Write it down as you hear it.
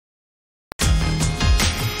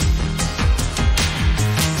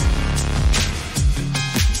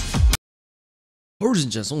Ladies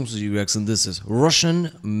and gentlemen, and this is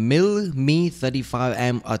Russian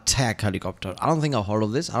Mi-35M attack helicopter. I don't think I've heard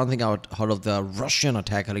of this. I don't think I've heard of the Russian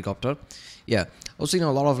attack helicopter. Yeah, I've seen a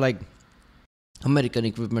lot of like American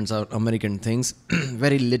equipments or American things.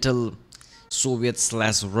 Very little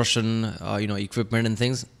Soviet/Russian, equipment and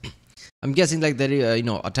things. I'm guessing like that,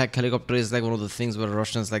 attack helicopter is like one of the things where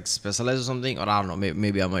Russians like specialize or something, or I don't know,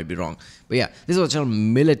 maybe I might be wrong. But yeah, this is a channel,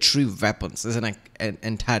 military weapons. There's an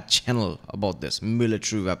entire channel about this,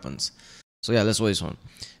 military weapons. So yeah, let's watch this one.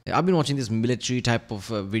 I've been watching this military type of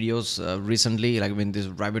videos recently, like in this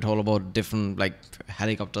rabbit hole about different like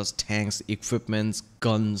helicopters, tanks, equipments,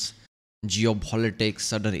 guns, geopolitics,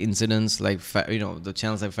 sudden incidents, like the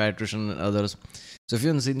channels like Fire Attrition and others. So if you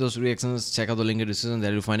haven't seen those reactions, check out the link in the description,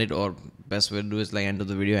 there you'll find it. Or best way to do is like enter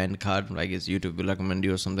the video end card, I guess YouTube will recommend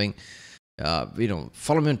you or something.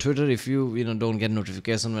 Follow me on Twitter if you don't get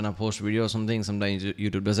notification when I post video or something. Sometimes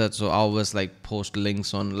YouTube does that, so I always like post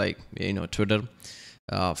links on like Twitter.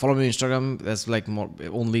 Follow me on Instagram. That's like more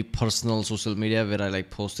only personal social media where I like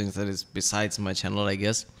post things that is besides my channel, I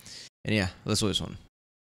guess. And yeah, let's do this one.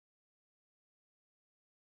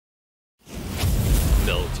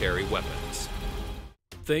 Military weapons.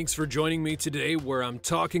 Thanks for joining me today, where I'm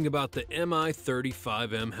talking about the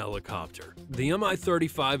Mi-35M helicopter. The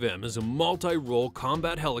Mi-35M is a multi-role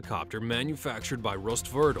combat helicopter manufactured by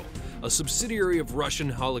Rostvertol, a subsidiary of Russian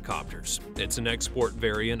Helicopters. It's an export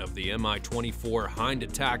variant of the Mi-24 Hind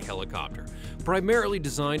attack helicopter, primarily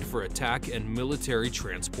designed for attack and military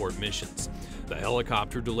transport missions. The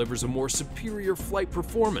helicopter delivers a more superior flight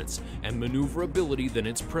performance and maneuverability than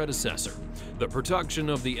its predecessor. The production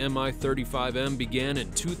of the Mi-35M began in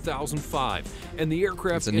 2005, and the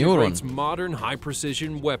aircraft integrates modern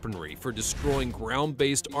high-precision weaponry for destroying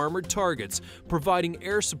ground-based armored targets, providing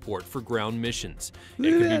air support for ground missions. It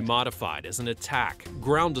can be modified as an attack,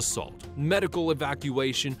 ground assault, medical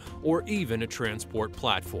evacuation, or even a transport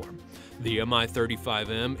platform. The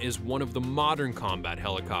Mi-35M is one of the modern combat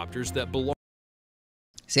helicopters that belong.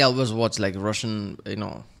 See, I always watch like Russian,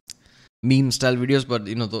 meme style videos, but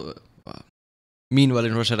meanwhile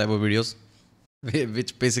in Russia type of videos,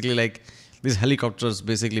 which basically like these helicopters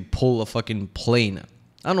basically pull a fucking plane.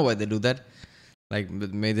 I don't know why they do that. Like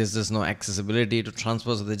maybe there's just no accessibility to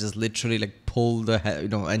transport, so they just literally like pull the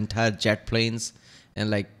entire jet planes and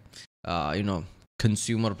like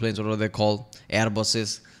consumer planes, whatever they call,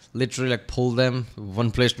 Airbuses. Literally like pull them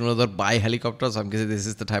one place to another by helicopters. I'm guessing this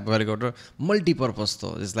is the type of helicopter. Multi-purpose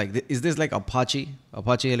though. It's like, is this like Apache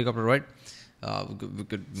helicopter, right? We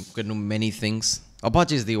could do many things.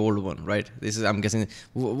 Apache is the old one, right? This is, I'm guessing,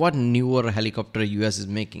 what newer helicopter US is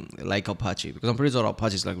making like Apache? Because I'm pretty sure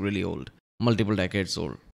Apache is like really old, multiple decades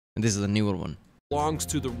old, and this is the newer one. Belongs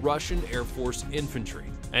to the Russian Air Force Infantry,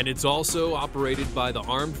 and it's also operated by the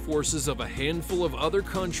armed forces of a handful of other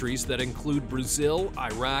countries that include Brazil,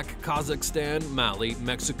 Iraq, Kazakhstan, Mali,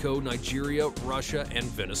 Mexico, Nigeria, Russia, and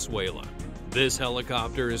Venezuela. This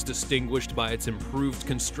helicopter is distinguished by its improved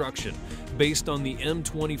construction based on the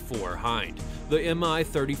M24 Hind. The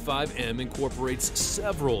Mi-35M incorporates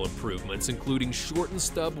several improvements, including shortened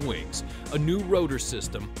stub wings, a new rotor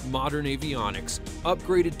system, modern avionics,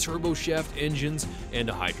 upgraded turboshaft engines, and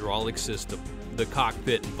a hydraulic system. The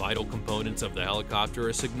cockpit and vital components of the helicopter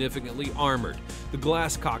are significantly armored. The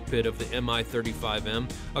glass cockpit of the Mi-35M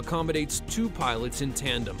accommodates two pilots in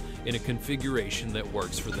tandem in a configuration that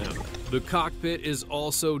works for them. The cockpit is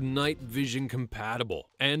also night vision compatible,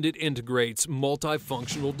 and it integrates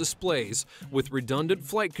multifunctional displays with redundant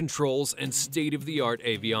flight controls and state-of-the-art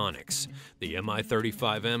avionics. The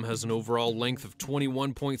Mi-35M has an overall length of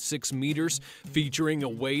 21.6 meters, featuring a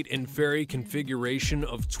weight and ferry configuration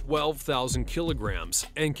of 12,000 kilograms,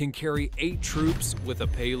 and can carry 8 troops with a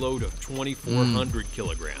payload of 2,400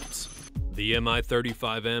 kilograms. The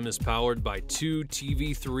Mi-35M is powered by two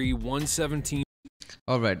TV3 117.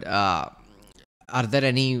 Alright, are there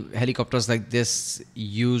any helicopters like this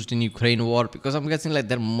used in Ukraine war? Because I'm guessing like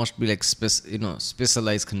there must be like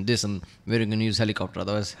specialized condition where you can use helicopter.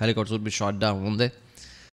 Otherwise helicopters would be shot down, won't they?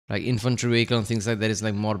 Like infantry vehicle and things like that is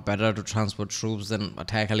like more better to transport troops than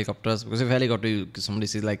attack helicopters. Because if helicopter, somebody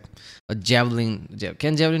sees like a javelin,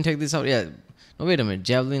 can javelin take this out? Yeah. No, wait a minute.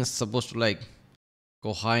 Javelin is supposed to like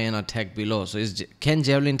go high and attack below. So can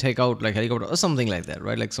javelin take out like helicopter or something like that,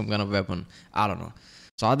 right? Like some kind of weapon. I don't know.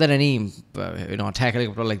 So are there any attack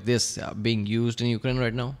helicopter like this being used in Ukraine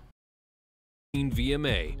right now?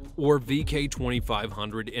 VMA or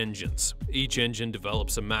VK2500 engines. Each engine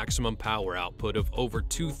develops a maximum power output of over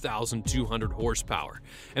 2,200 horsepower,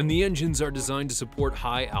 and the engines are designed to support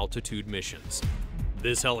high altitude missions.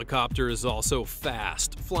 This helicopter is also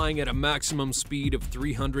fast, flying at a maximum speed of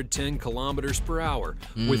 310 kilometers per hour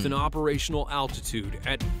with an operational altitude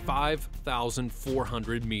at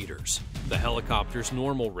 5,400 meters. The helicopter's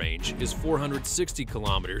normal range is 460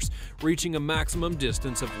 kilometers, reaching a maximum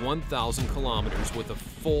distance of 1,000 kilometers with a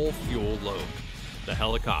full fuel load. The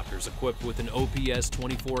helicopter is equipped with an OPS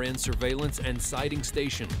 24N surveillance and sighting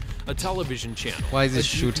station, a television channel, Why is a it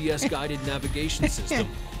shoot? GPS-guided navigation system,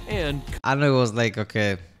 and I know it was like,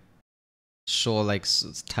 okay, show like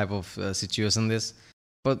type of situation this,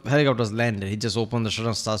 but helicopters landed. He just opened the shutter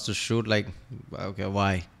and starts to shoot. Like, okay,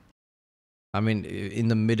 why? I mean, in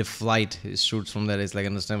the mid-flight, he shoots from there. It's like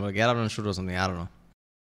understandable. Get out and shoot or something. I don't know.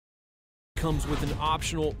 comes with an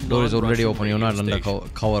optional Door is already non-Russian open. You're not radio under station.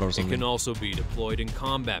 cover or It something. can also be deployed in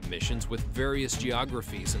combat missions with various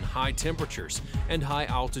geographies and high temperatures and high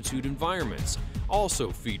altitude environments, also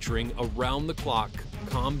featuring around-the-clock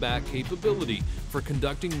combat capability for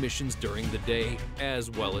conducting missions during the day as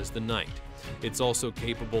well as the night. It's also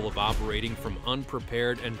capable of operating from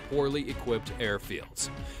unprepared and poorly equipped airfields.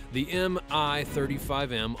 The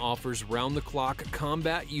Mi-35M offers round-the-clock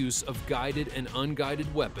combat use of guided and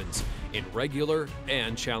unguided weapons in regular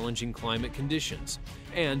and challenging climate conditions,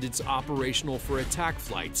 and it's operational for attack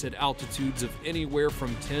flights at altitudes of anywhere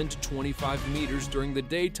from 10 to 25 meters during the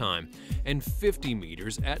daytime and 50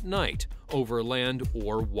 meters at night over land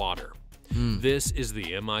or water. This is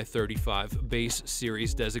the Mi-35 Base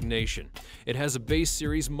Series designation. It has a Base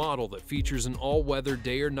Series model that features an all-weather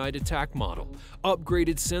day or night attack model,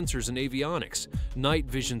 upgraded sensors and avionics, night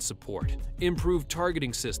vision support, improved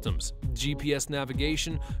targeting systems, GPS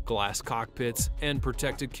navigation, glass cockpits, and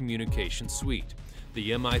protected communication suite.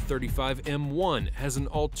 The Mi-35M1 has an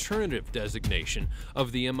alternative designation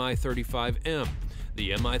of the Mi-35M.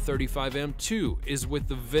 The Mi-35M2 is with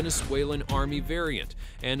the Venezuelan Army variant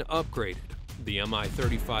and upgraded. The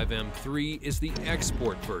Mi-35M3 is the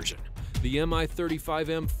export version. The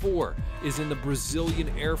Mi-35M4 is in the Brazilian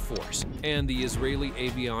Air Force and the Israeli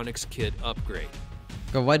avionics kit upgrade.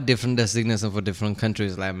 Why different designation for different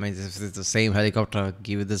countries? Like, I mean, if it's the same helicopter,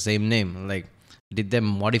 give it the same name. Like, did they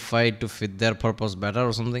modify it to fit their purpose better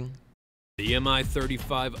or something? The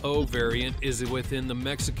Mi-35O variant is within the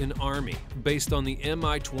Mexican Army, based on the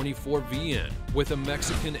Mi-24VN, with a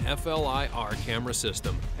Mexican FLIR camera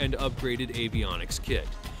system and upgraded avionics kit.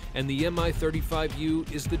 And the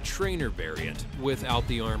Mi-35U is the trainer variant, without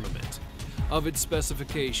the armament. Of its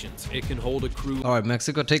specifications, it can hold a crew. Alright,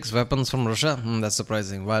 Mexico takes weapons from Russia? That's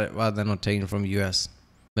surprising. Why are they not taking from US?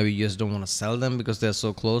 Maybe US don't want to sell them because they're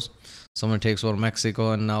so close. Someone takes over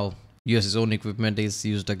Mexico and now US's own equipment is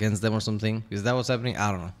used against them or something. Is that what's happening?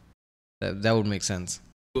 I don't know. That would make sense.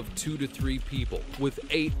 Of 2 to 3 people with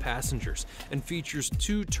 8 passengers and features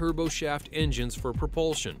 2 turboshaft engines for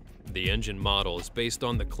propulsion. The engine model is based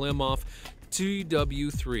on the Klimov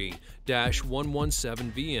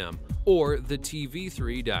TW3-117VM or the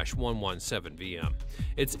TV3-117VM.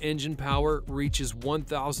 Its engine power reaches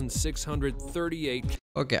 1,638.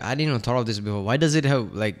 Okay, I didn't even thought of this before. Why does it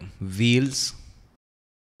have like wheels?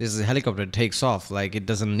 This is a helicopter, it takes off, like it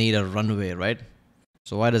doesn't need a runway, right?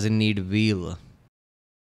 So why does it need wheel?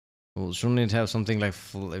 Well, shouldn't it have something like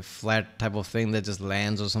a flat type of thing that just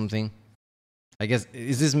lands or something? I guess,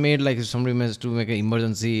 is this made like if somebody wants to make an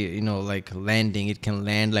emergency, like landing, it can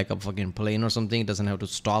land like a fucking plane or something, it doesn't have to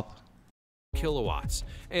stop? Kilowatts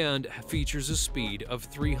and features a speed of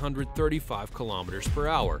 335 kilometers per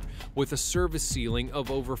hour with a service ceiling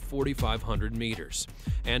of over 4,500 meters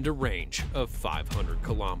and a range of 500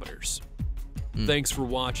 kilometers. Thanks for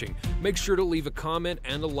watching. Make sure to leave a comment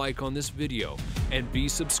and a like on this video and be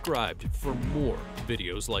subscribed for more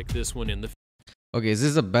videos like this one in the future. Okay, is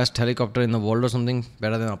this the best helicopter in the world or something?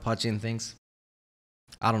 Better than Apache and things?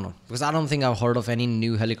 I don't know, because I don't think I've heard of any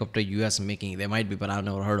new helicopter US making. There might be, but I've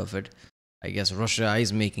never heard of it. I guess Russia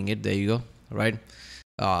is making it. There you go, right?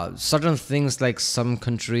 Certain things like some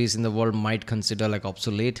countries in the world might consider like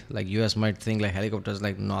obsolete. Like US might think like helicopters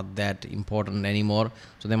like not that important anymore,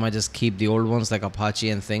 so they might just keep the old ones like Apache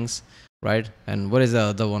and things, right? And what is the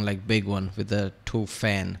other one, like big one with the 2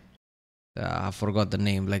 fan? I forgot the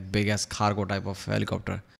name, like big ass cargo type of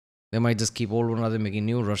helicopter. They might just keep old one rather than making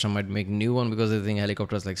new. Russia might make new one because they think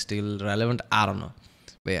helicopters like still relevant. I don't know.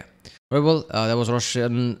 But yeah. Right, well, that was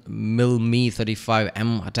Russian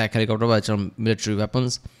Mi-35M attack helicopter by some military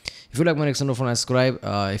weapons. If you like my reaction, don't forget to subscribe.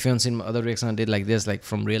 If you haven't seen my other reaction I did like this, like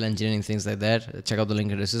from real engineering, things like that, check out the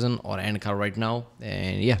link in the description or end card right now.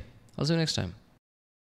 And yeah, I'll see you next time.